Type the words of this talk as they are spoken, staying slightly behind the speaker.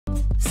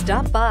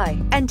Stop by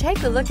and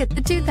take a look at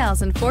the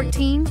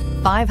 2014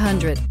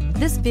 500.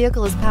 This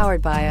vehicle is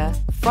powered by a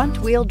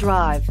front-wheel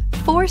drive,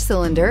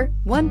 4-cylinder,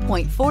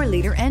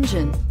 1.4-liter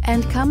engine,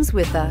 and comes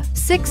with a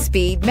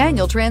 6-speed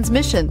manual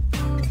transmission.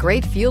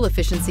 Great fuel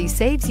efficiency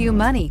saves you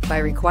money by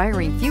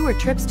requiring fewer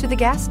trips to the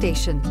gas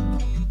station.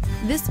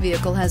 This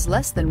vehicle has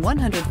less than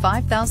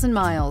 105,000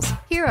 miles.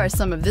 Here are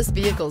some of this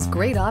vehicle's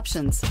great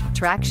options: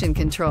 traction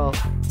control,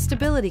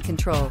 stability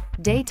control,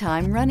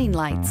 daytime running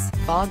lights,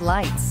 fog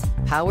lights,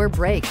 power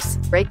brakes,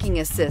 braking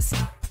assist.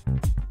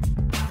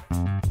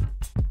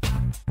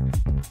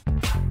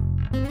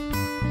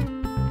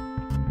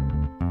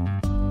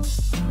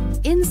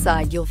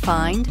 Inside you'll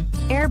find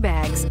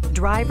airbags,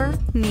 driver,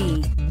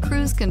 knee,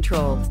 cruise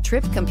control,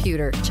 trip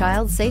computer,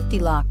 child safety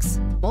locks,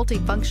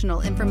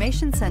 multifunctional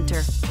information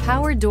center,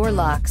 power door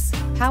locks,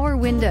 power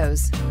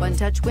windows,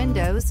 one-touch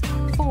windows,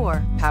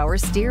 4 power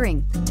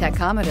steering,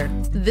 tachometer.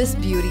 This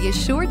beauty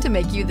is sure to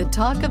make you the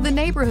talk of the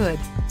neighborhood.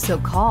 So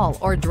call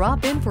or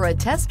drop in for a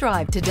test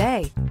drive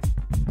today.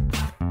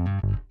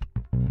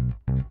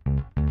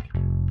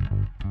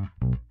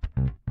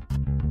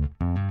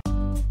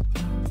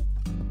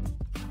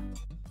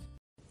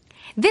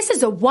 This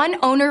is a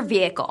one-owner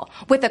vehicle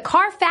with a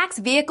CARFAX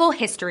Vehicle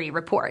History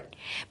Report.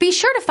 Be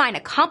sure to find a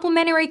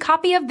complimentary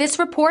copy of this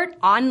report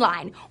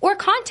online or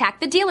contact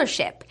the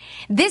dealership.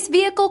 This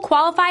vehicle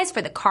qualifies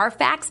for the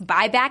CARFAX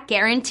Buyback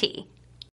Guarantee.